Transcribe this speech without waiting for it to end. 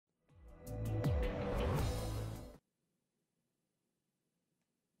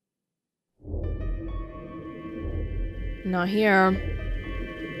Not here.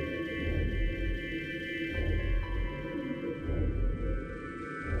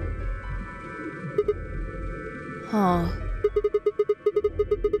 Huh.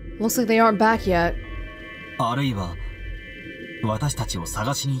 Looks like they aren't back yet. あるいは私たちを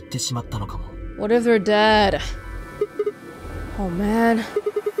探しに行ってしまったのかも。 What if they're dead? Oh man.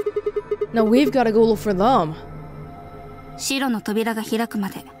 Now we've got to go look for them. 白の扉が開くま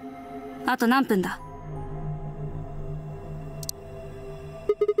であと何分だ？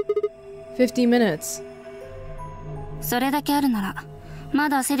 50 minutes. それだけあるならま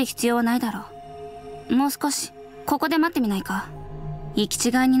だ焦る必要はないだろう。もう少しここで待ってみないか？行き違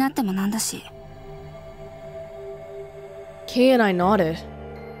いになってもなんだし。 Kay and I nodded.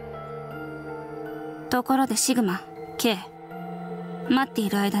 ところでシグマ、K、待ってい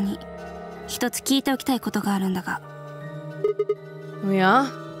る間に一つ聞いておきたいことがあるんだが。Oh yeah?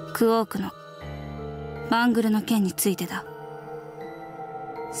 クオークのバングルの件についてだ。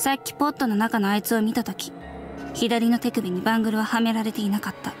さっきポットの中のあいつを見たとき、左の手首にバングルははめられていなか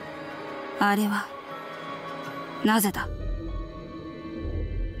った。あれはなぜだ？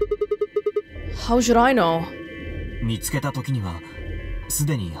 How should I know? 見つけた時にはす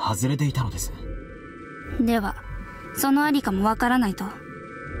でに外れていたのです。ではそのありかもわからないと。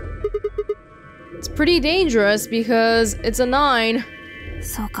 It's pretty dangerous because it's a 9.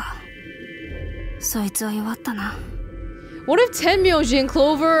 そうか。そいつは弱ったな。 What if Tenmyoji and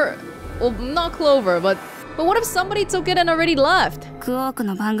Clover... Well, not Clover, but what if somebody took it and already left? クオーク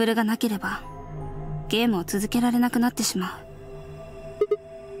のバングルがなければゲームを続けられなくなってしま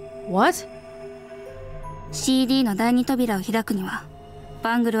う。 What? CD の第二扉を開くには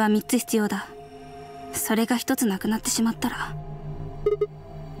バングルは3つ必要だ。それが1つなくなってしまったら。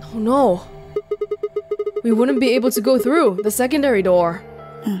 Oh no. We wouldn't be able to go through the secondary door.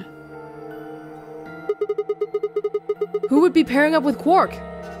 うん。 Who would be pairing up with Quark?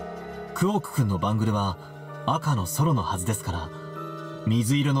 クオーク君のバングルは赤のソロのはずですから、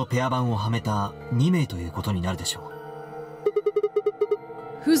水色のペア版をはめた2名ということになるでしょ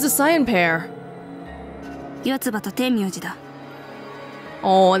う。Who's the cyan pair? 四つ葉と天明寺だ。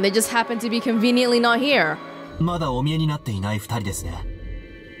Oh, and they just happen to be conveniently not here. まだお見えになっていない2人ですね。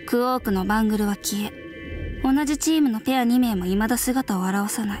クオークのバングルは消え、同じチームのペア2名も未だ姿を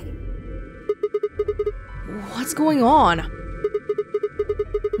現さない。What's going on?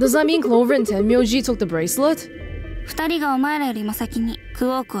 Does that mean Clover and Tenmyoji took the bracelet? 2人がお前らよりも先に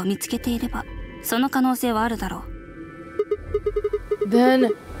クオークを見つけていれば、その可能性はあるだろう。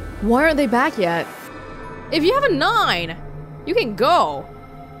Then, why aren't they back yet? If you have a 9, you can go.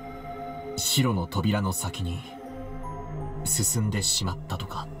 白の扉の先に進んでしまったと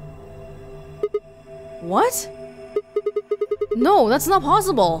か。What? No, that's not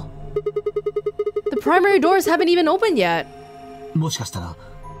possible. The primary doors haven't even opened yet. もしかしたら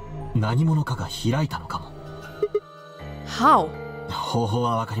何者かが開いたのかも。 How? 方法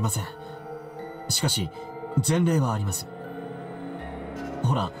はわかりません。しかし前例はあります。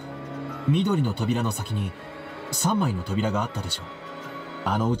ほら、緑の扉の先に3枚の扉があったでしょう。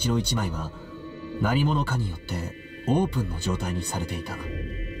あのうちの1枚は何者かによってオープンの状態にされていた。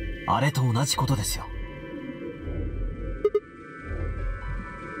あれと同じことですよ。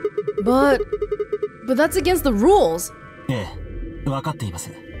 But that's against the rules. ええ、分かっていま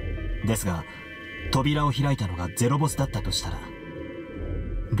す。ですが、扉を開いたのがゼロボスだったとしたら、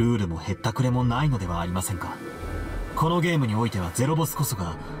ルールもへったくれもないのではありませんか。このゲームにおいてはゼロボスこそ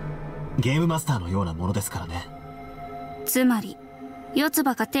がゲームマスターのようなものですからね。つまり、四つ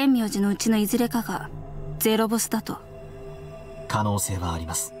葉か天明寺のうちのいずれかがゼロボスだと。可能性はあり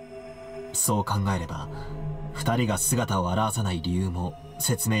ます。そう考えれば、2人が姿を現さない理由も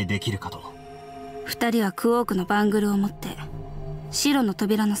説明できるかと。2人はクオークのバングルを持って白の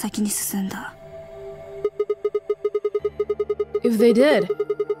扉の先に進んだ。 If they did,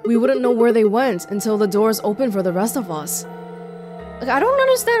 we wouldn't know where they went until the doors opened for the rest of us. Like, I don't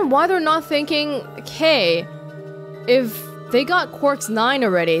understand why they're not thinking, okay, if they got Quark's 9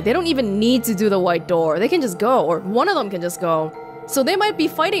 already, they don't even need to do the white door. They can just go, or one of them can just go. So they might be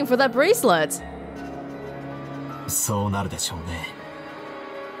fighting for that bracelet. そうなるでしょうね。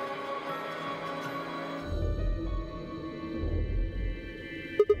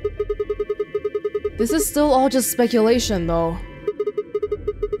This is still all just speculation, though.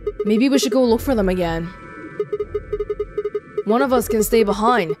 Maybe we should go look for them again. One of us can stay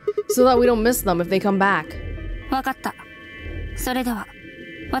behind, so that we don't miss them if they come back. わかった。それでは、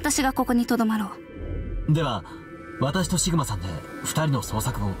私がここに留まろう。では、私とシグマさんで2人の捜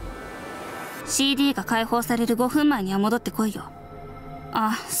索を。CD が解放される5分前には戻ってこいよ。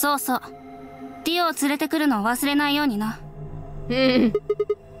あ、そうそう。ディオを連れてくるのを忘れないようにな。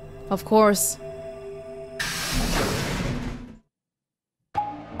Of course.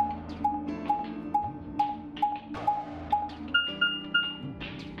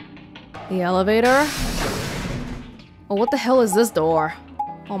 The elevator? Oh, what the hell is this door?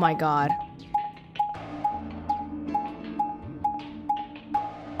 Oh my god.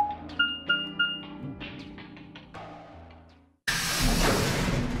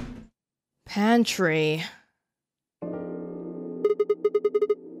 Pantry.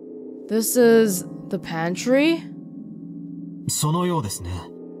 This is the pantry? そのようですね。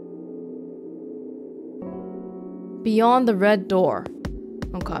Beyond the red door.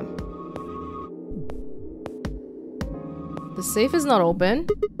 Okay. The safe is not open.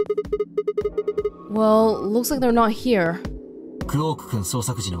 Well, looks like they're not here. クオーク君捜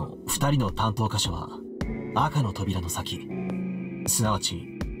索時の2人の担当箇所は赤の扉の先、すなわち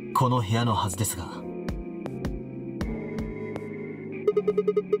この部屋のはずですが。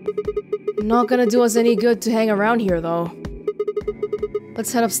Not gonna do us any good to hang around here, though.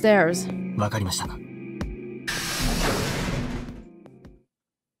 Let's head upstairs. わかりました。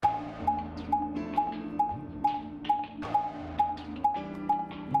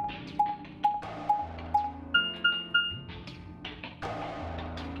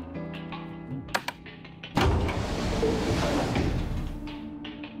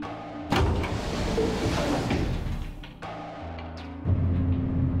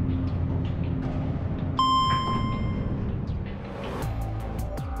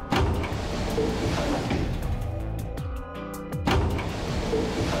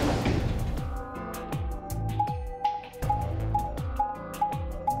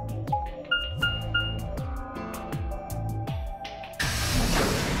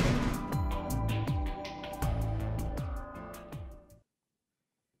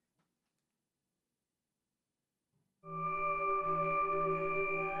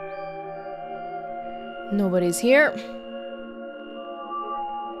Nobody's here.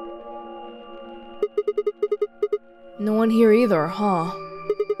 No one here either, huh?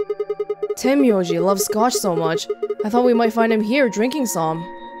 Tenmyoji loves scotch so much. I thought we might find him here drinking some.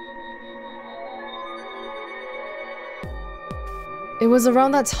 It was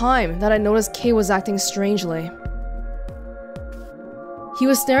around that time that I noticed Kei was acting strangely. He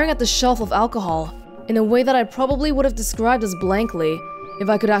was staring at the shelf of alcohol in a way that I probably would have described as blankly if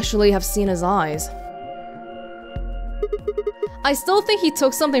I could actually have seen his eyes. I still think he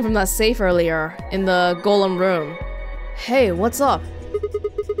took something from that safe earlier, in the golem room. Hey, what's up?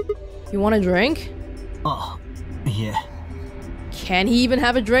 You want a drink? Yeah. Can he even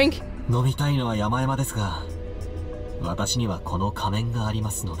have a drink? 飲みたいのは山々ですが、私にはこの仮面があり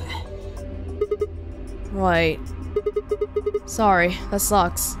ますので。Right. Sorry, that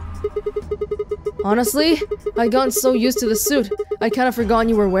sucks. Honestly, I'd gotten so used to the suit, I'd kind of forgotten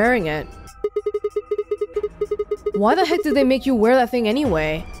you were wearing it. Why the heck did they make you wear that thing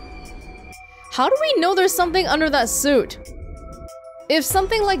anyway? How do we know there's something under that suit? If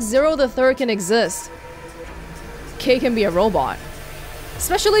something like Zero the Third can exist, Kei can be a robot.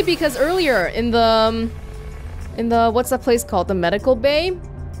 Especially because earlier in the what's that place called? The medical bay?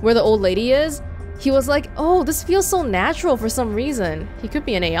 Where the old lady is? He was like, oh, this feels so natural for some reason. He could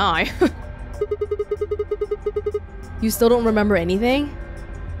be an AI. You still don't remember anything?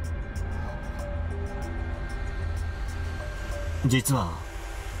 実は、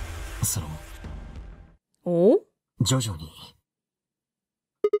Oh? 徐々に。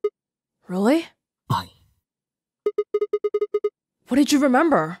Really? はい。What did you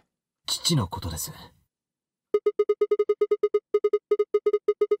remember? 父のことです。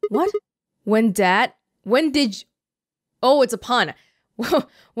What? When did you... Oh, it's a pun.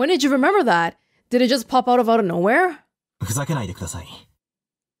 When did you remember that? Did it just pop out of nowhere? ふざけないでください。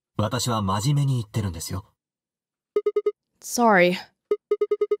私は真面目に言ってるんですよ。Sorry.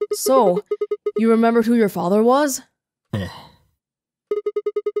 So, you remembered who your father was? ええ。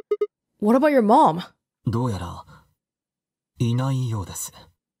What about your mom? どうやら、いないようです。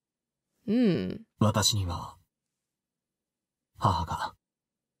私には、母が。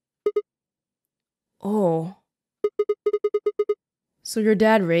Oh. So your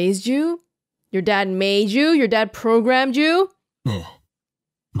dad raised you? Your dad made you? Your dad programmed you? ええ。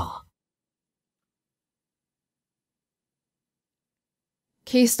まあ。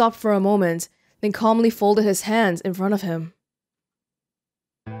Kei stopped for a moment, then calmly folded his hands in front of him.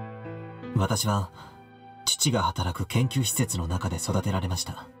 私は、父が働く研究施設の中で育てられまし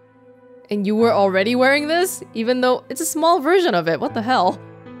た。And you were already wearing this? Even though it's a small version of it, what the hell?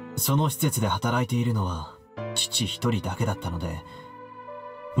 その施設で働いているのは、父一人だけだったので、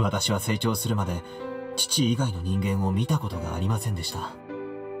私は成長するまで父以外の人間を見たことがありませんでした。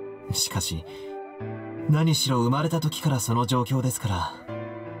しかし、何しろ生まれた時からその状況ですから、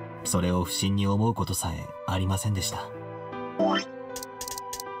それを不審に思うことさえありませんでした。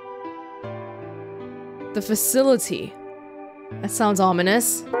The facility. That sounds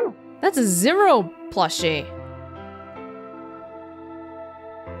ominous. That's a Zero plushie.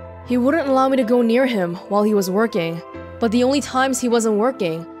 He wouldn't allow me to go near him while he was working, but the only times he wasn't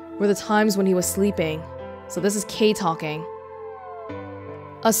working were the times when he was sleeping. So this is Kay talking.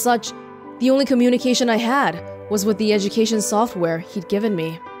 As such, the only communication I had was with the education software he'd given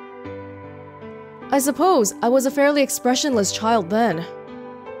me. I suppose I was a fairly expressionless child then.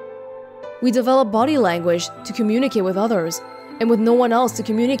 We developed body language to communicate with others, and with no one else to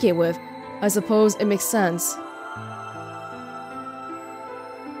communicate with, I suppose it makes sense.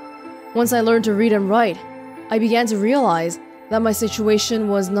 Once I learned to read and write, I began to realize that my situation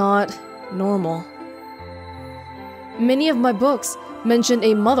was not normal. Many of my books mentioned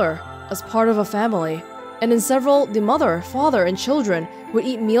a mother as part of a family, and in several, the mother, father, and children would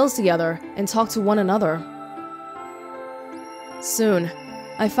eat meals together and talk to one another. Soon,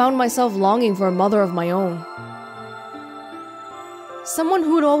 I found myself longing for a mother of my own. Someone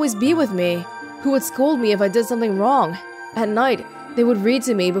who would always be with me, who would scold me if I did something wrong. At night, they would read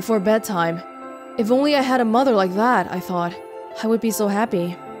to me before bedtime. If only I had a mother like that, I thought, I would be so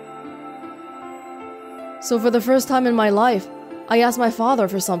happy. So for the first time in my life, I asked my father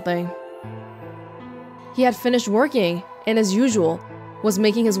for something. He had finished working, and as usual, was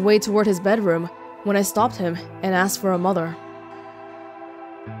making his way toward his bedroom when I stopped him and asked for a mother.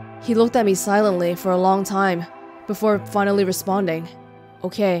 He looked at me silently for a long time before finally responding,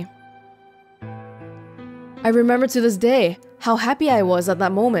 "Okay." I remember to this day how happy I was at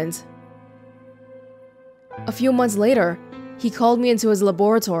that moment. A few months later, he called me into his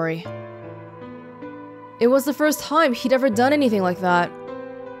laboratory. It was the first time he'd ever done anything like that.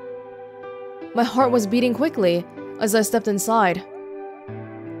 My heart was beating quickly as I stepped inside.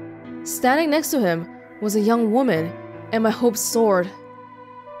 Standing next to him was a young woman, and my hopes soared.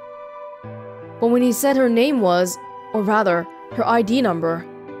 But when he said her name was, or rather, her ID number,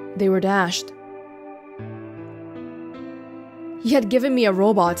 they were dashed. He had given me a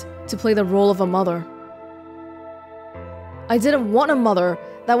robot to play the role of a mother. I didn't want a mother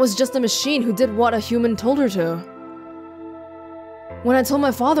that was just a machine who did what a human told her to. When I told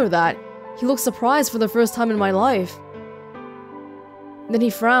my father that, he looked surprised for the first time in my life. Then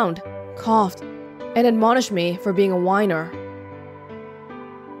he frowned, coughed, and admonished me for being a whiner.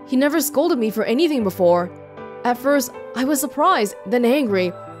 He never scolded me for anything before. At first, I was surprised, then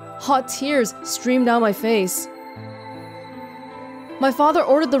angry. Hot tears streamed down my face. My father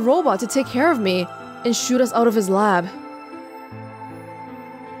ordered the robot to take care of me and shoot us out of his lab.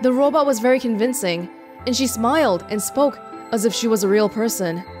 The robot was very convincing, and she smiled and spoke as if she was a real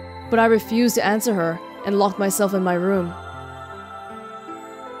person, but I refused to answer her and locked myself in my room.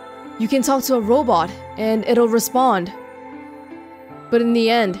 You can talk to a robot and it'll respond. But in the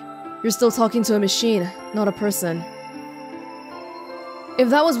end, you're still talking to a machine, not a person. If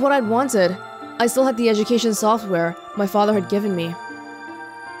that was what I'd wanted, I still had the education software my father had given me.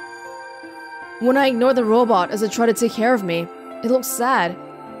 When I ignored the robot as it tried to take care of me, it looked sad.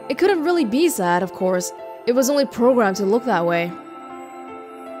 It couldn't really be sad, of course. It was only programmed to look that way.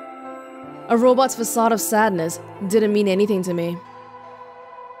 A robot's facade of sadness didn't mean anything to me.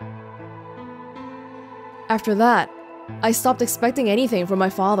 After that, I stopped expecting anything from my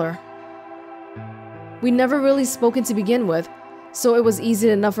father. We'd never really spoken to begin with, so it was easy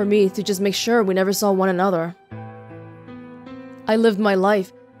enough for me to just make sure we never saw one another. I lived my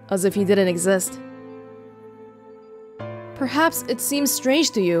life as if he didn't exist. Perhaps it seems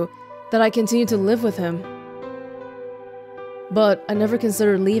strange to you that I continue to live with him. But I never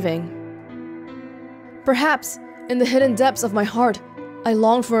considered leaving. Perhaps, in the hidden depths of my heart, I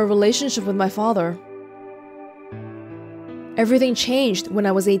longed for a relationship with my father. Everything changed when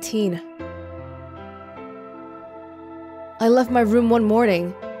I was 18. I left my room one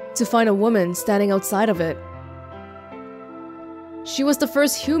morning to find a woman standing outside of it. She was the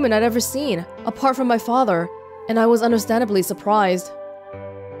first human I'd ever seen, apart from my father, and I was understandably surprised.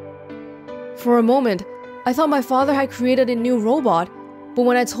 For a moment, I thought my father had created a new robot, but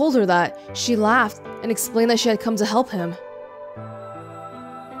when I told her that, she laughed and explained that she had come to help him.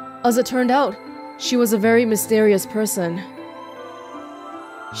 As it turned out, she was a very mysterious person.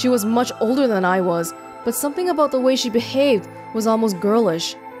 She was much older than I was, but something about the way she behaved was almost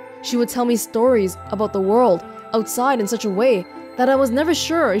girlish. She would tell me stories about the world outside in such a way that I was never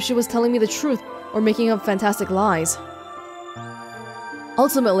sure if she was telling me the truth or making up fantastic lies.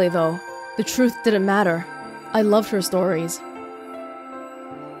 Ultimately, though, the truth didn't matter. I loved her stories.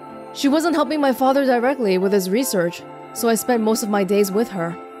 She wasn't helping my father directly with his research, so I spent most of my days with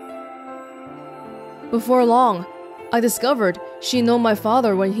her. Before long, I discovered she'd known my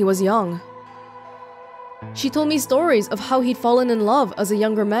father when he was young. She told me stories of how he'd fallen in love as a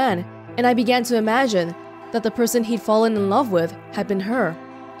younger man, and I began to imagine that the person he'd fallen in love with had been her,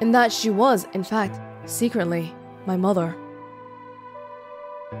 and that she was, in fact, secretly, my mother.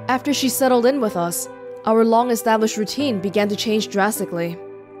 After she settled in with us, our long-established routine began to change drastically.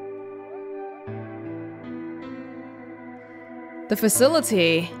 The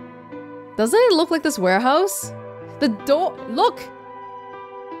facility. Doesn't it look like this warehouse? The door. Look!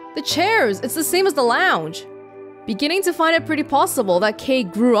 The chairs. It's the same as the lounge. Beginning to find it pretty possible that Kay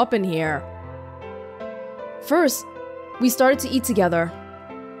grew up in here. First, we started to eat together.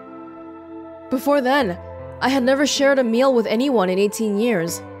 Before then, I had never shared a meal with anyone in 18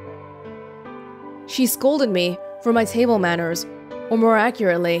 years. She scolded me for my table manners, or more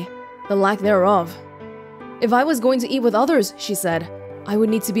accurately, the lack thereof. If I was going to eat with others, she said, I would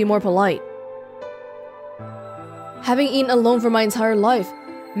need to be more polite. Having eaten alone for my entire life,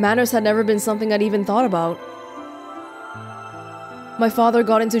 manners had never been something I'd even thought about. My father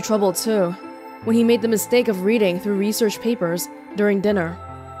got into trouble too, when he made the mistake of reading through research papers during dinner.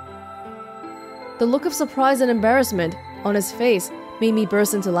 The look of surprise and embarrassment on his face made me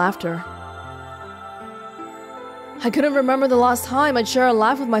burst into laughter. I couldn't remember the last time I'd shared a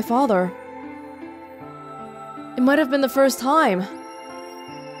laugh with my father. It might have been the first time.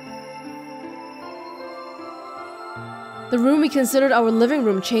 The room we considered our living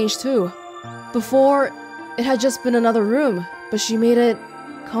room changed too. Before, it had just been another room, but she made it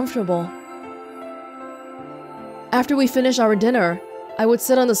comfortable. After we finished our dinner, I would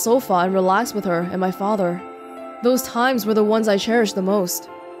sit on the sofa and relax with her and my father. Those times were the ones I cherished the most.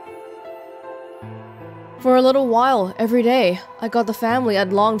 For a little while, every day, I got the family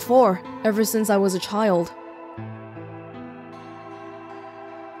I'd longed for ever since I was a child.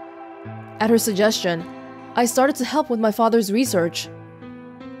 At her suggestion, I started to help with my father's research.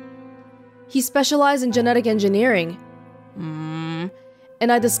 He specialized in genetic engineering,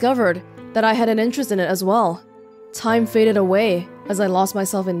 and I discovered that I had an interest in it as well. Time faded away as I lost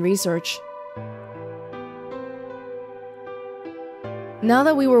myself in research. Now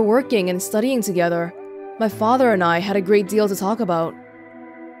that we were working and studying together, my father and I had a great deal to talk about.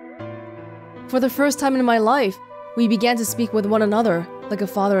 For the first time in my life, we began to speak with one another like a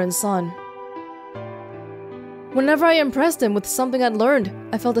father and son. Whenever I impressed him with something I'd learned,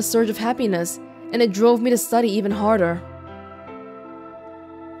 I felt a surge of happiness, and it drove me to study even harder.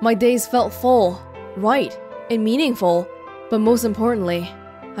 My days felt full, right, and meaningful, but most importantly,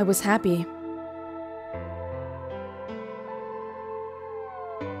 I was happy.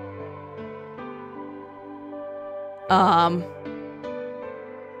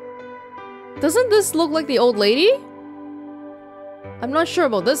 Doesn't this look like the old lady? I'm not sure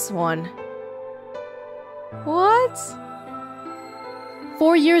about this one. What?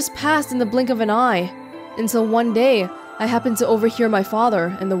 4 years passed in the blink of an eye, until one day I happened to overhear my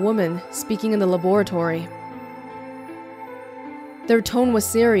father and the woman speaking in the laboratory. Their tone was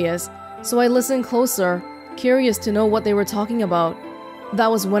serious, so I listened closer, curious to know what they were talking about.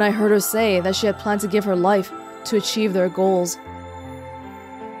 That was when I heard her say that she had planned to give her life to achieve their goals.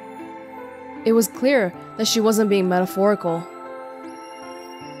 It was clear that she wasn't being metaphorical.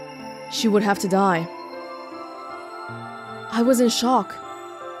 She would have to die. I was in shock.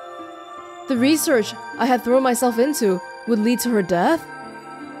 The research I had thrown myself into would lead to her death?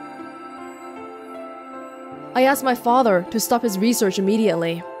 I asked my father to stop his research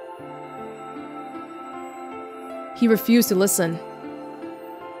immediately. He refused to listen.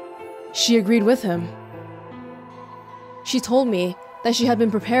 She agreed with him. She told me that she had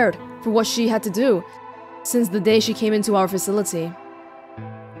been prepared for what she had to do since the day she came into our facility.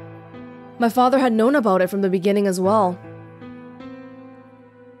 My father had known about it from the beginning as well.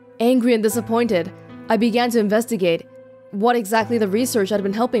 Angry and disappointed, I began to investigate what exactly the research I'd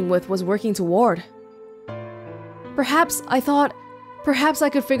been helping with was working toward. Perhaps, I thought, perhaps I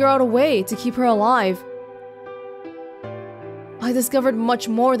could figure out a way to keep her alive. I discovered much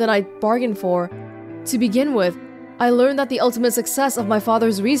more than I'd bargained for. To begin with, I learned that the ultimate success of my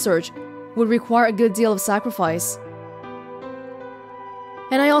father's research would require a good deal of sacrifice.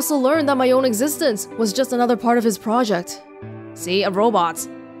 And I also learned that my own existence was just another part of his project. See, a robot.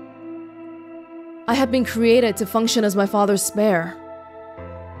 I had been created to function as my father's spare.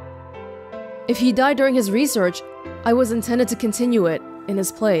 If he died during his research, I was intended to continue it in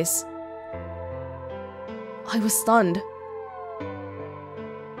his place. I was stunned.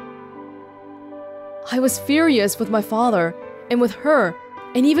 I was furious with my father, and with her,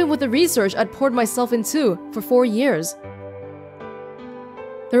 and even with the research I'd poured myself into for 4 years.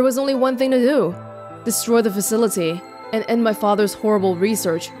 There was only one thing to do: destroy the facility and end my father's horrible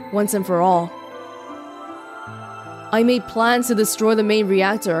research once and for all. I made plans to destroy the main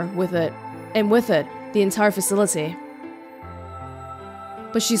reactor with it, and with it, the entire facility.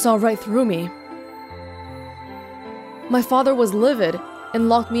 But she saw right through me. My father was livid and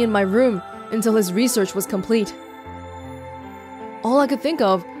locked me in my room until his research was complete. All I could think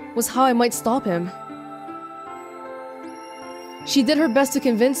of was how I might stop him. She did her best to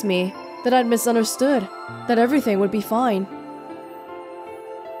convince me that I'd misunderstood, that everything would be fine.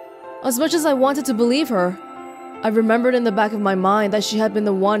 As much as I wanted to believe her, I remembered in the back of my mind that she had been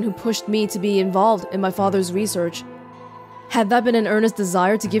the one who pushed me to be involved in my father's research. Had that been an earnest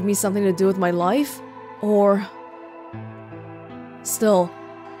desire to give me something to do with my life? Or... Still,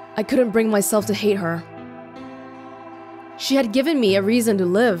 I couldn't bring myself to hate her. She had given me a reason to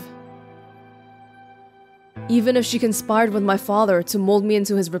live. Even if she conspired with my father to mold me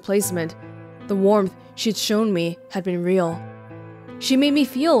into his replacement, the warmth she'd shown me had been real. She made me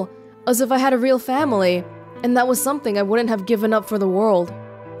feel as if I had a real family, and that was something I wouldn't have given up for the world.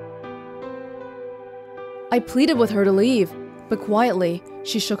 I pleaded with her to leave, but quietly,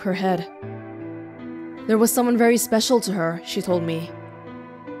 she shook her head. There was someone very special to her, she told me.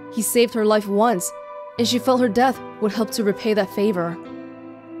 He saved her life once, and she felt her death would help to repay that favor.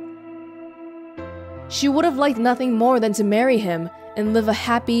 She would have liked nothing more than to marry him and live a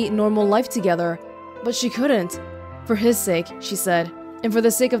happy, normal life together, but she couldn't. For his sake, she said, and for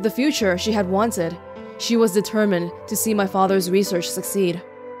the sake of the future she had wanted, she was determined to see my father's research succeed.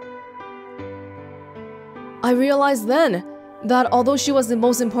 I realized then that although she was the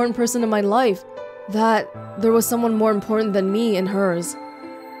most important person in my life, that there was someone more important than me in hers.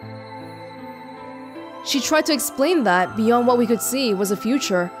 She tried to explain that beyond what we could see was a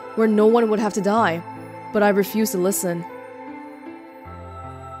future where no one would have to die, but I refused to listen.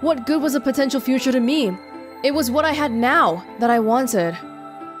 What good was a potential future to me? It was what I had now that I wanted.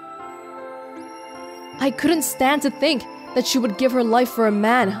 I couldn't stand to think that she would give her life for a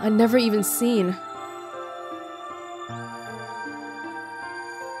man I'd never even seen.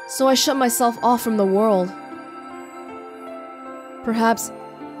 So I shut myself off from the world. Perhaps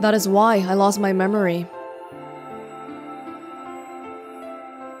that is why I lost my memory.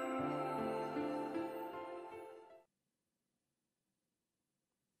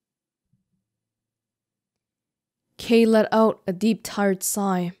 Kay let out a deep, tired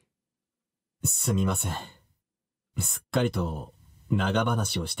sigh. すみません。すっかりと長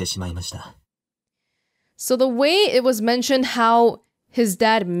話をしてしまいました。 So the way it was mentioned how his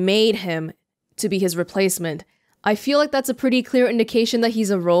dad made him to be his replacement, I feel like that's a pretty clear indication that he's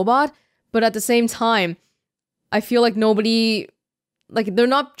a robot, but at the same time, I feel like nobody... Like, they're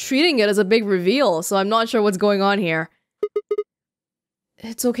not treating it as a big reveal, so I'm not sure what's going on here.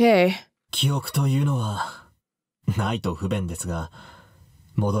 It's okay. 記憶というのはないと不便ですが、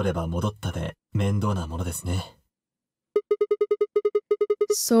戻れば戻ったで面倒なものですね。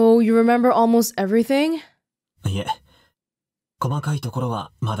 So you remember almost everything? いえ、細かいところ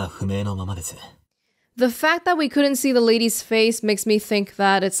はまだ不明のままです。 The fact that we couldn't see the lady's face makes me think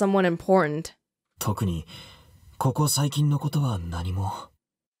that it's someone important. 特にここ最近のことは何も。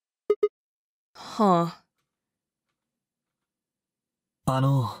 Huh.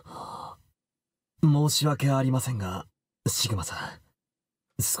 申し訳ありませんが、シグマさん、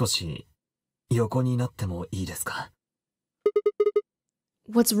少し横になってもいいですか？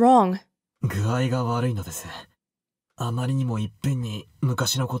 What's wrong? 具合が悪いのです。あまりにもいっぺんに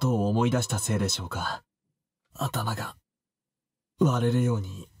昔のことを思い出したせいでしょうか。頭が割れるよう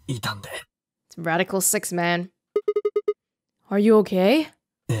に痛んで。It's Radical 6, man. Are you okay?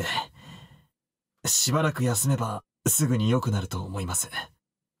 ええ。しばらく休めばすぐに良くなると思います。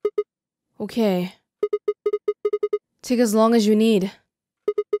 Okay. Take as long as you need.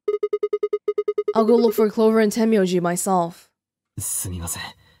 I'll go look for Clover and Tenmyoji myself. すみません。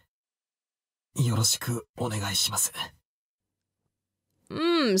よろしくお願いします。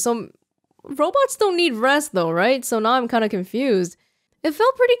 So robots don't need rest though, right? So now I'm kind of confused. It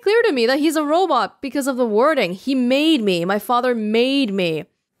felt pretty clear to me that he's a robot because of the wording. He made me. My father made me.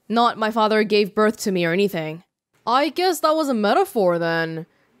 Not my father gave birth to me or anything. I guess that was a metaphor then.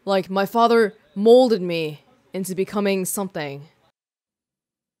 Like, my father molded me into becoming something.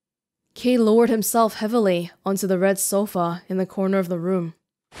 Kay lowered himself heavily onto the red sofa in the corner of the room.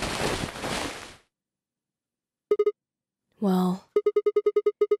 Well,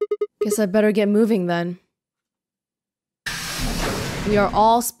 guess I'd better get moving then. We are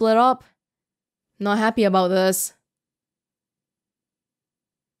all split up. Not happy about this.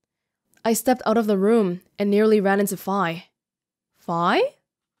 I stepped out of the room and nearly ran into Phi. Phi?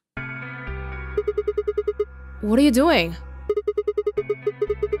 What are you doing?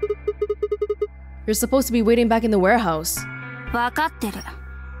 You're supposed to be waiting back in the warehouse. わかってる。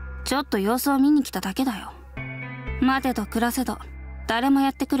ちょっと様子を見に来ただけだよ。待てど暮らせど、誰もや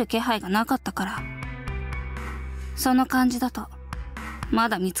ってくる気配がなかったから。その感じだと、ま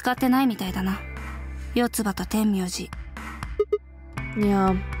だ見つかってないみたいだな。四つ葉と天明寺。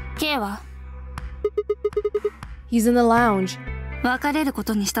Yeah. K は He's in the lounge. 別れるこ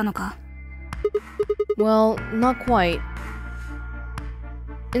とにしたのか？ Well, not quite.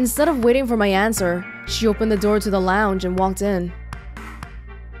 Instead of waiting for my answer, she opened the door to the lounge and walked in.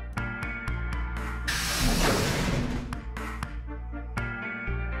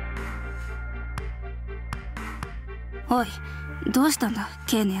 Oi, どうしたんだ、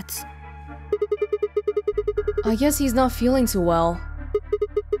K のやつ。I guess he's not feeling too well.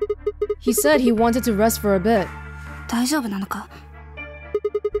 He said he wanted to rest for a bit. 大丈夫なのか？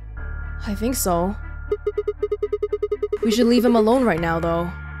 I think so. We should leave him alone right now, though.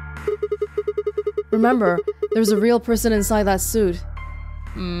 Remember, there's a real person inside that suit.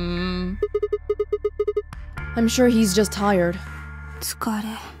 I'm sure he's just tired. 疲れ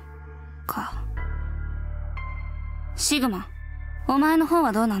か。シグマ、お前の方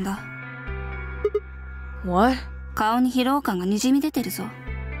はどうなんだ？ What? 顔に疲労感がにじみ出てるぞ。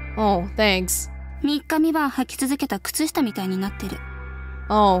Oh, thanks. 3日3晩履き続けた靴下みたいになってる。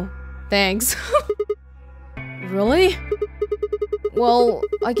Oh, thanks. Really? Well,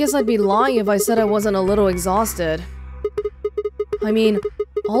 I guess I'd be lying if I said I wasn't a little exhausted. I mean,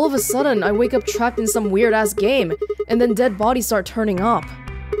 all of a sudden, I wake up trapped in some weird-ass game, and then dead bodies start turning up.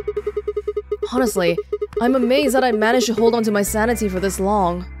 Honestly, I'm amazed that I managed to hold on to my sanity for this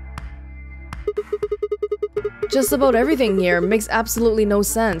long. Just about everything here makes absolutely no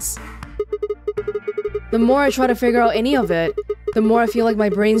sense. The more I try to figure out any of it, the more I feel like my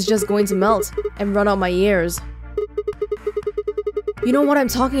brain's just going to melt and run out my ears. You know what I'm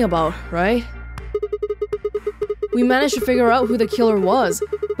talking about, right? We managed to figure out who the killer was,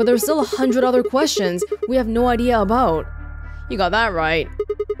 but there's still 100 other questions we have no idea about. You got that right.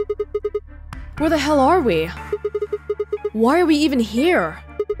 Where the hell are we? Why are we even here?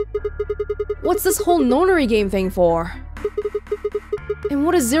 What's this whole Nonary Game thing for? And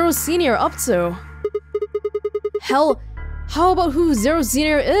what is Zero Senior up to? Hell, how about who Zero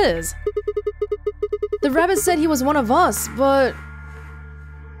Senior is? The rabbit said he was one of us, but...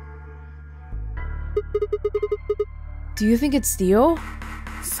 Do you think it's Dio?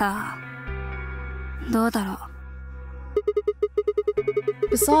 さあ、どうだろう。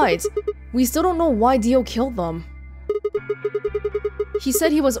 Besides, we still don't know why Dio killed them. He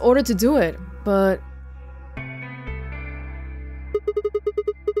said he was ordered to do it, but...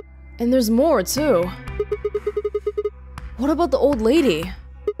 And there's more, too. What about the old lady?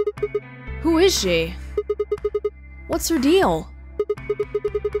 Who is she? What's her deal?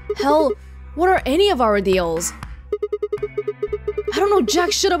 Hell, what are any of our deals? I don't know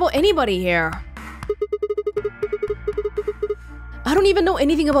jack shit about anybody here. I don't even know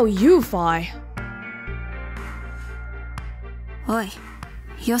anything about you, Phi. おい、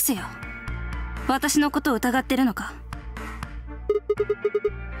よせよ。私のことを疑ってるのか？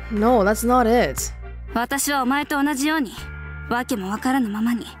 No, that's not it. 私はお前と同じように、わけもわからぬま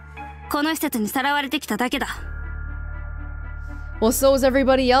まに、この施設にさらわれてきただけだ。Well, so is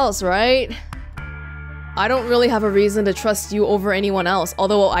everybody else, right? I don't really have a reason to trust you over anyone else,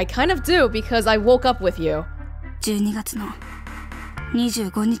 although I kind of do because I woke up with you. 12月の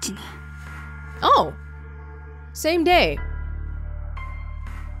25日に。Oh! Same day.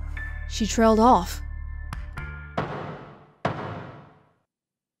 She trailed off.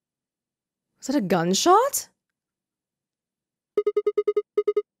 Was that a gunshot?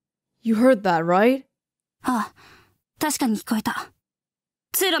 You heard that, right? ああ、確かに聞こえた。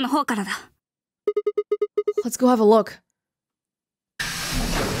通路の方からだ。Let's go have a look.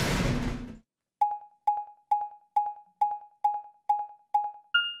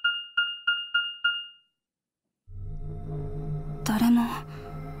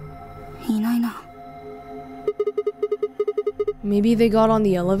 Maybe they got on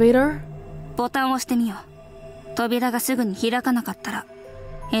the elevator? ボタンを押してみよう。扉がすぐに開かなかったら、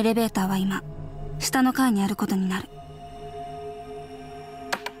エレベーターは今、下の階にあることになる。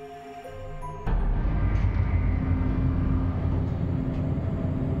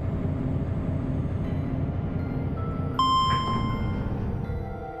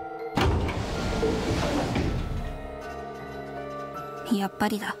やっぱ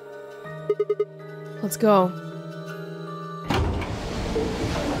りだ。Let's go.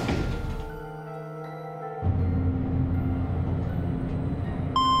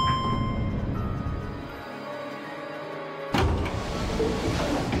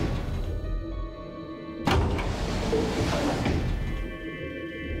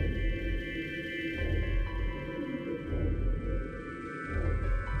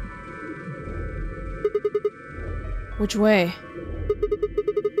 Which way?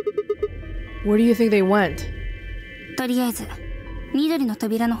 Where do you think they went? とりあえず緑の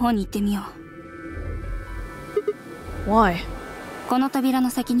扉の方に行ってみよう。Why? この扉の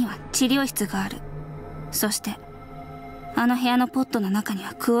先には治療室がある。そしてあの部屋のポットの中に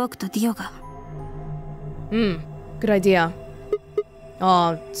はクオークとディオが。good idea.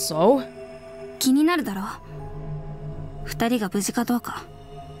 So? 気になるだろう。二人が無事かどうか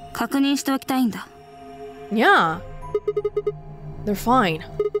確認しておきたいんだ。Yeah. They're fine.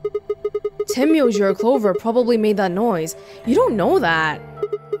 Tenmyoji or Clover probably made that noise. You don't know that.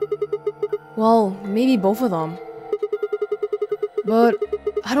 Well, maybe both of them. But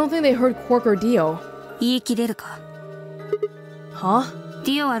I don't think they heard Quark or Dio. 言い切れるか。Huh?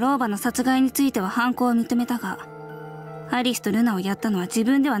 ディオは老婆の殺害については犯行を認めたが、アリスとルナをやったのは自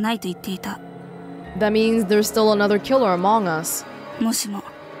分ではないと言っていた。That means there's still another killer among us. もしも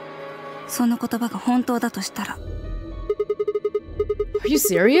その言葉が本当だとしたら。Are you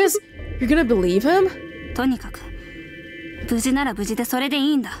serious? You're gonna believe him? とにかく無事なら無事でそれでい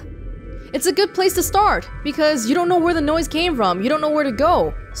いんだ。It's a good place to start, because you don't know where the noise came from, you don't know where to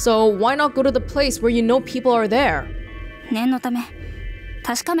go. So why not go to the place where you know people are there? 念のため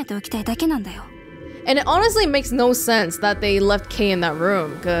確かめておきたいだけなんだよ。And it honestly makes no sense that they left Kay in that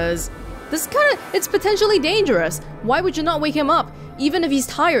room, because it's potentially dangerous. Why would you not wake him up? Even if he's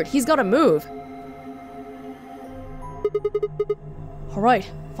tired, he's gotta move.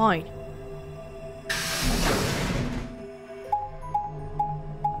 Alright, fine.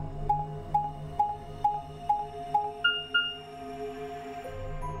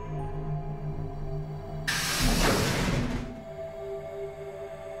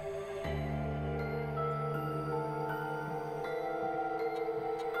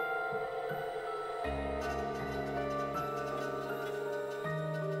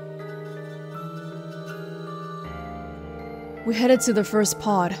 We headed to the first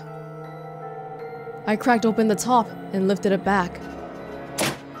pod. I cracked open the top and lifted it back.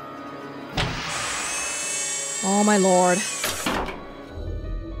 Oh my lord.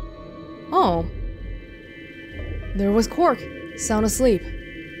 Oh. There was Quark, sound asleep.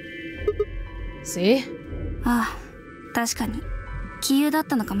 See? ああ、確かに杞憂だっ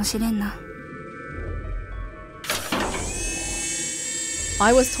たのかもしれんな。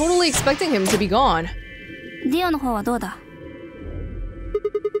I was totally expecting him to be gone. ディオの方はどうだ？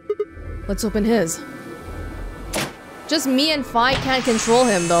 Let's open his. Just me and Phi can't control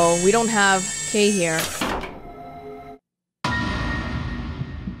him though. We don't have Kay here.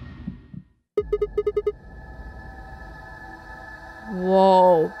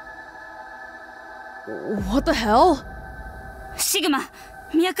 Whoa. What the hell? シグマ、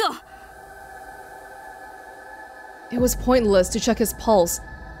脈を。It was pointless to check his pulse.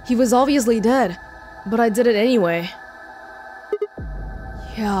 He was obviously dead, but I did it anyway.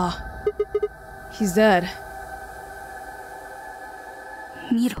 Yeah. He's dead.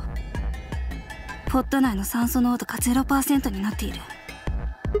 見ろ。ポット内の酸素濃度が 0% になっている。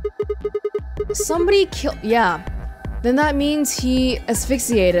Somebody killed... Yeah. Then that means he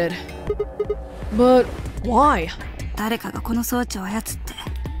asphyxiated. But why? 誰かがこの装置を操って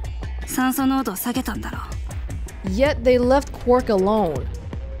酸素濃度を下げたんだろう。Yet they left Quark alone.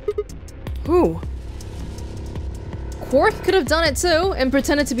 Who? Quark could have done it too and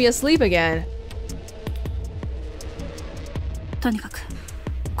pretended to be asleep again. とにかく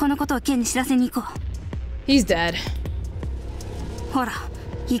このことをケンに知らせに行こう。 He's dead. ほら、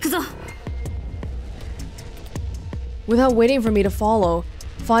行くぞ。 Without waiting for me to follow,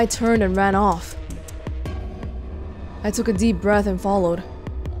 Phi turned and ran off. I took a deep breath and followed.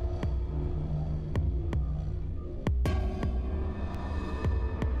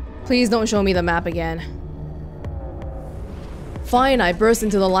 Please don't show me the map again. Phi and I burst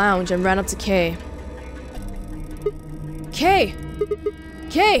into the lounge and ran up to Kay. Kay!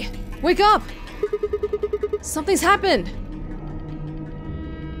 Kay! Wake up! Something's happened!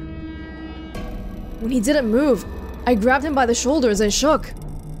 When he didn't move, I grabbed him by the shoulders and shook.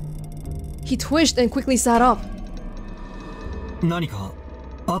 He twitched and quickly sat up. 何か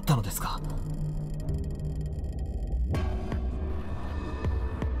あったのですか?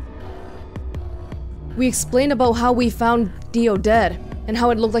 We explained about how we found Dio dead, and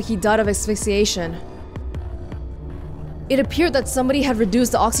how it looked like he died of asphyxiation. It appeared that somebody had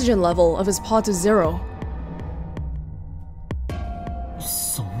reduced the oxygen level of his pod to 0.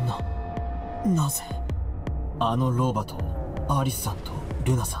 そんな、なぜあの老婆とアリスさんと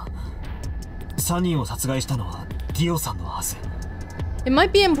ルナさん3人を殺害したのはディオさんのはず。 It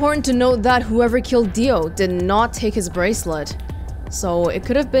might be important to note that whoever killed Dio did not take his bracelet, so it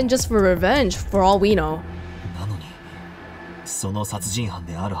could have been just for revenge for all we know. なのにその殺人犯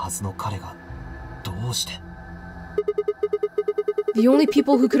であるはずの彼がどうして。 The only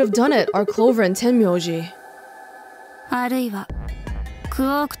people who could have done it are Clover and Tenmyoji. あるいはクオ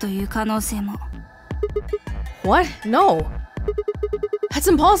ークという可能性も。 What? No. That's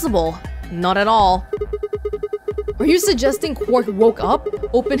impossible. Not at all. Are you suggesting Quark woke up,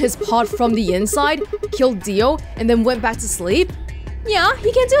 opened his pod from the inside, killed Dio, and then went back to sleep? Yeah,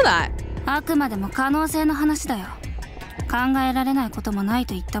 he can't do that. あくまでも可能性の話だよ。考えられないこともない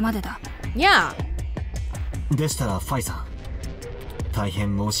と言ったまでだ。Yeah. でしたらファイさん、大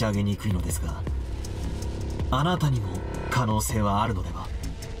変申し上げにくいのですが、あなたにも可能性はあるのでは。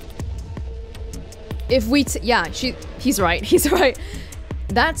 If we yeah, he's right. He's right.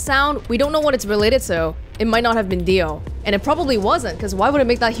 That sound, we don't know what it's related to. It might not have been Dio. And it probably wasn't, because why would it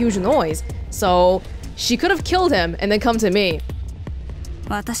make that huge noise? So, she could have killed him and then come to me.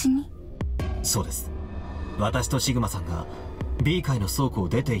 私に？そうです。私とシグマさんが B 階の倉庫を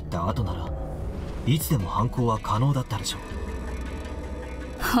出て行った後なら、いつでも犯行は可能だったでしょう。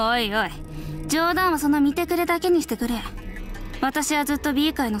おいおい、冗談はその見てくれだけにしてくれ。私はずっと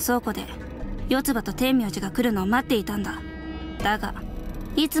B 階の倉庫で四つ葉と天明寺が来るのを待っていたんだ。だが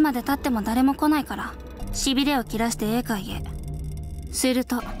いつまで経っても誰も来ないからしびれを切らして A 階へ。する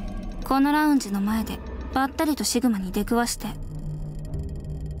とこのラウンジの前でばったりとシグマに出くわして。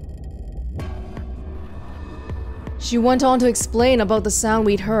 She went on to explain about the sound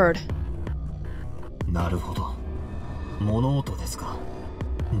we'd heard. なるほど。物音ですか。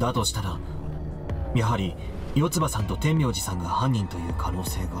だとしたら、やはり四つ葉さんと天明寺さんが犯人という可能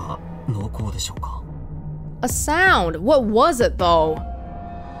性が濃厚でしょうか。A sound? What was it though?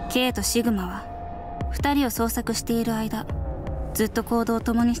 K とシグマは2人を捜索している間、ずっと行動を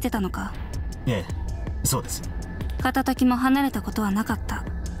共にしてたのか。ええ、そうです。片時も離れたことはなかった。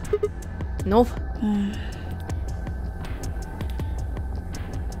 Nope.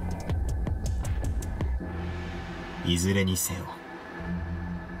 いずれにせよ、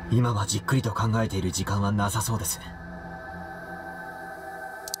今はじっくりと考えている時間はなさそうです。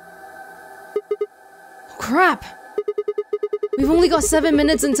Crap! We've only got 7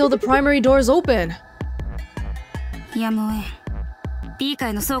 minutes until the primary doors open. やむをえん。B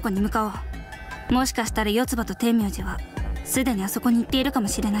階の倉庫に向かおう。もしかしたら四つ葉と天明寺はすでにあそこに行っているかも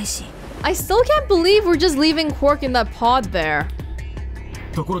しれないし。I still can't believe we're just leaving Quark in that pod there.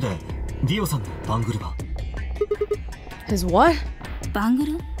 ところで、ディオさんのバングルは？ His what? バング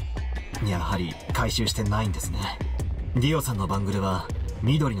ル？やはり回収してないんですね。ディオさんのバングルは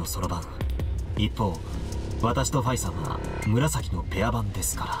緑のそろばん。一方、私とファイさんは紫のペア版で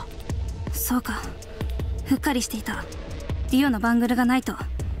すから。そうか。ふっかりしていた。ディオのバングルがないと、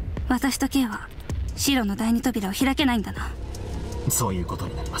私と K は白の第二扉を開けないんだな。そういうこと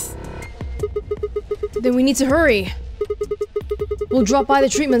になります。Then we need to hurry. We'll drop by the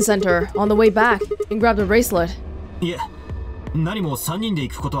treatment center on the way back and grab the bracelet. いえ、何も3人で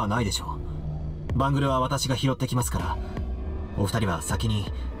行くことはないでしょう。バングルは私が拾ってきますから、お二人は先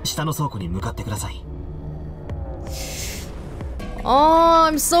に下の倉庫に向かってください。Oh,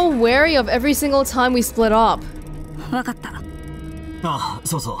 I'm so wary of every single time we split up. わかった。ああ、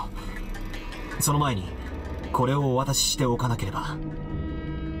そうそう。その前にこれをお渡ししておかなければ。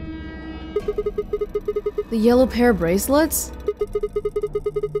The yellow pair bracelets?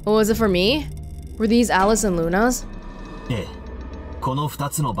 Oh, is it for me? Were these Alice and Luna's? ええ、この2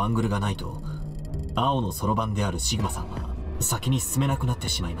つのバングルがないと青のそろばんであるシグマさんは先に進めなくなって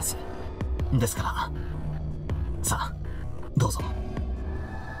しまいます。ですからさあ、どうぞ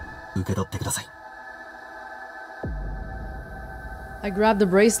受け取ってください。 I grabbed the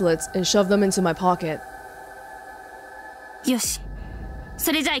bracelets and shoved them into my pocket. よし、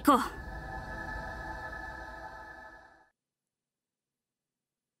それじゃあ行こう。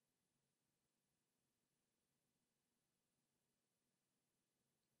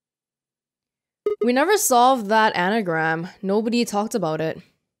We never solved that anagram. Nobody talked about it.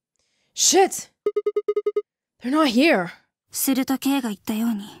 Shit! They're not here. すると K が言ったよ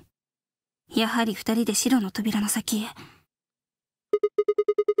うに、やはり2人で白の扉の先へ。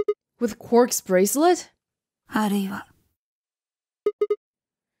With Quark's bracelet? あるいは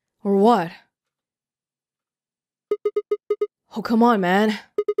Or what? Oh, come on, man.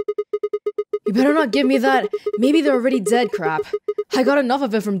 You better not give me that maybe they're already dead crap. I got enough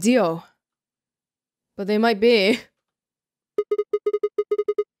of it from Dio. But they might be.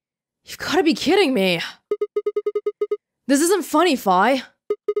 You've gotta be kidding me. This isn't funny, Fi.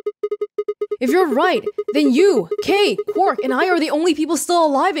 If you're right, then you, Kay, Quark, and I are the only people still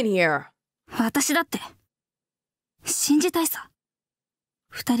alive in here. 私だって信じたいさ。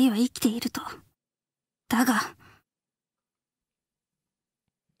二人は生きていると。だが。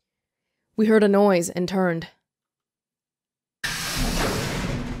We heard a noise and turned.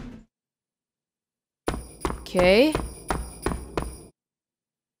 Kay?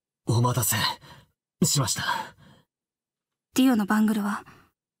 お待たせしました。ディオのバングルは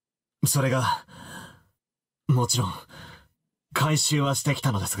それが、もちろん、回収はしてき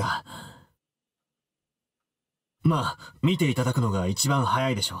たのですが。まあ、見ていただくのが一番早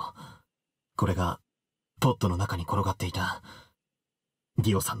いでしょう。これが、ポットの中に転がっていた、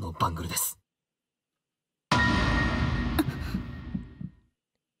ディオさんのバングルです。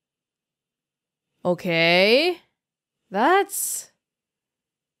Okay. That's...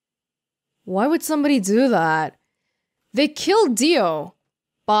 Why would somebody do that? They killed Dio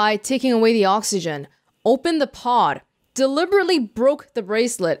by taking away the oxygen, opened the pod, deliberately broke the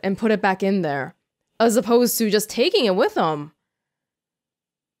bracelet and put it back in there, as opposed to just taking it with them.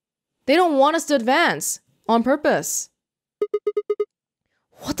 They don't want us to advance, on purpose.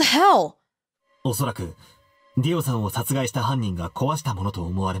 What the hell? おそらく、ディオさんを殺害した犯人が壊したものと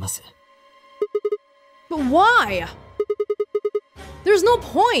思われます。But why? There's no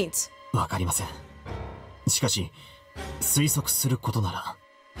point! わかりません。しかし、推測することなら。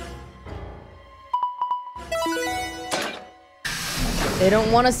They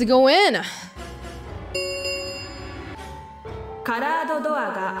don't want us to go in! カラードド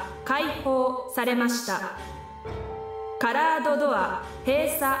アが開放されました。カラードドア閉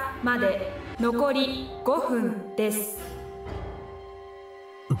鎖まで残り5分です。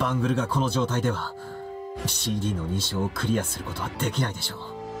バングルがこの状態では CD の認証をクリアすることはできないでしょ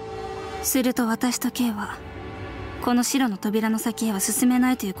う。すると私と K はこの白の扉の先へは進め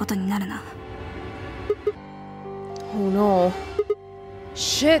ないということになるな。Oh no.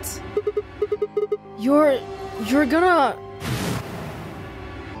 Shit. You're gonna...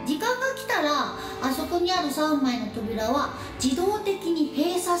 時間が来たらあそこにある3枚の扉は自動的に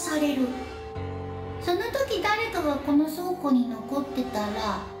閉鎖される。その時誰かがこの倉庫に残ってた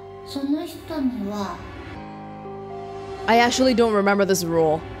らその人には I actually don't remember this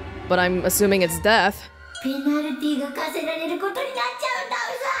rule, but I'm assuming it's death. ペナルティが課せられることになっちゃうんだ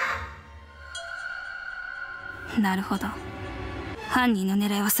うさ。なるほど。犯人の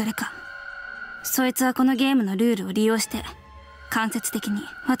狙いはそれか。そいつはこのゲームのルールを利用して間接的に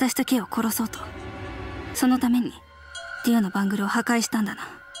私と K を殺そうと。そのためにディオのバングルを破壊したんだな。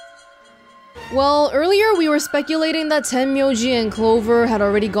Well, earlier we were speculating that Tenmyoji and Clover had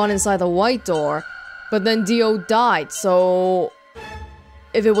already gone inside the white door, but then Dio died, so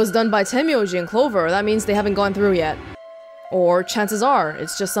if it was done by Tenmyoji and Clover, that means they haven't gone through yet. Or chances are,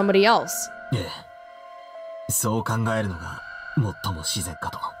 it's just somebody else. ええ、そう考えるのが最も自然か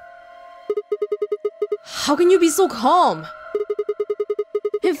と。How can you be so calm?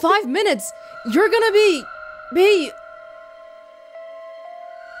 In 5 minutes, you're gonna be...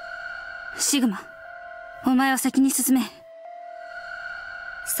 シグマ、お前は先に進め。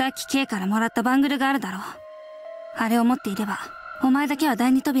さっき K からもらったバングルがあるだろう。あれを持っていれば、お前だけは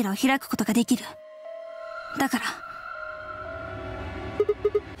第二扉を開くことができる。だから。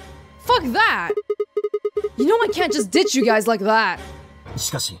Fuck that! You know I can't just ditch you guys like that!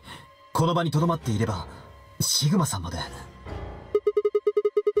 しかし、この場に留まっていれば、シグマさんまで。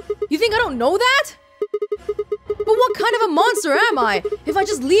You think I don't know that? But what kind of a monster am I if I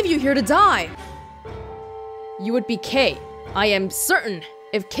just leave you here to die? You would be K. I am certain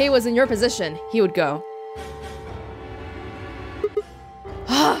if K was in your position, he would go.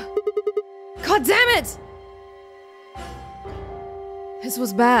 God damn it! This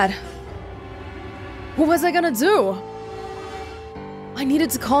was bad. What was I gonna do? I needed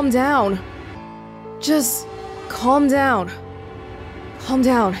to calm down. Just calm down. Calm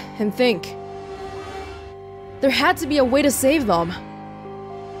down and think. There had to be a way to save them.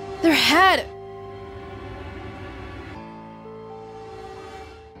 There had...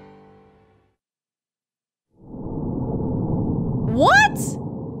 What?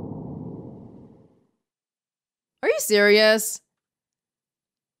 Are you serious?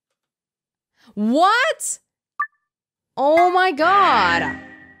 What? Oh my god.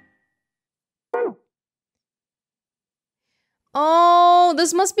 Oh,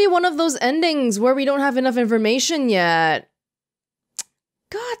 this must be one of those endings where we don't have enough information yet.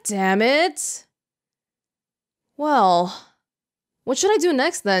 damn it! Well, what should I do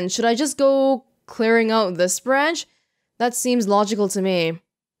next then? Should I just go clearing out this branch? That seems logical to me.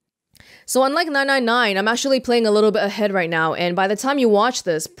 So unlike 999, I'm actually playing a little bit ahead right now, and by the time you watch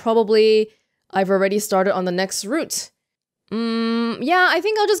this, probably I've already started on the next route. Yeah, I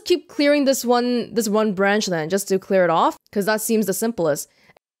think I'll just keep clearing this one branch then, just to clear it off, because that seems the simplest.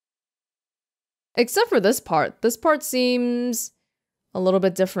 Except for this part. This part seems a little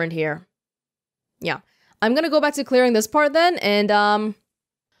bit different here. Yeah. I'm gonna go back to clearing this part then, and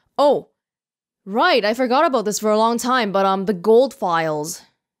oh! Right, I forgot about this for a long time, but the gold files.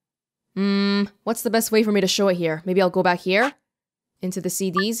 What's the best way for me to show it here? Maybe I'll go back here? Into the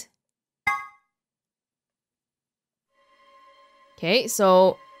CDs? Okay,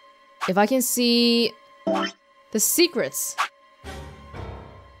 so if I can see the secrets.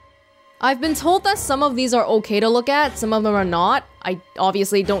 I've been told that some of these are okay to look at, some of them are not. I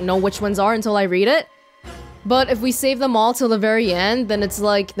obviously don't know which ones are until I read it. But if we save them all till the very end, then it's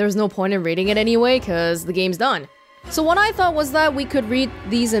like there's no point in reading it anyway, because the game's done. So what I thought was that we could read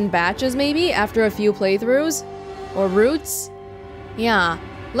these in batches maybe, after a few playthroughs? Or routes? Yeah.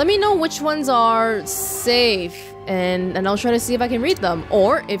 Let me know which ones are safe, and I'll try to see if I can read them.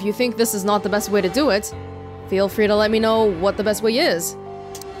 Or, if you think this is not the best way to do it, feel free to let me know what the best way is.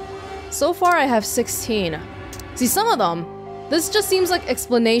 So far I have 16. See, some of them, this just seems like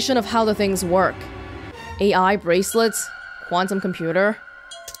explanation of how the things work. AI bracelets, quantum computer.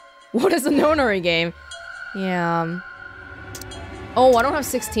 What is a Nonary game? Yeah. Oh, I don't have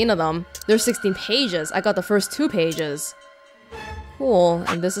 16 of them. There's 16 pages. I got the first 2 pages. Cool,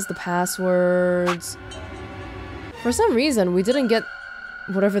 and this is the passwords. For some reason, we didn't get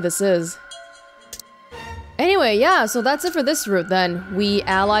whatever this is. Anyway, yeah, so that's it for this route then. We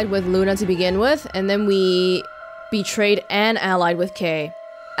allied with Luna to begin with, and then we betrayed and allied with Kay.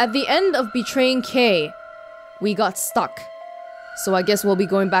 At the end of betraying Kay, we got stuck. So I guess we'll be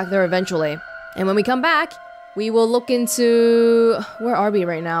going back there eventually. And when we come back, we will look into... Where are we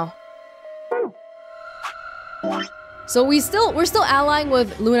right now? So we're still allying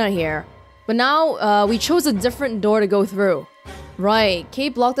with Luna here. But now, we chose a different door to go through. Right, Kay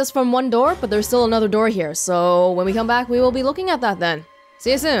blocked us from one door, but there's still another door here. So when we come back, we will be looking at that then.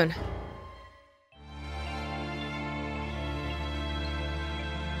 See you soon.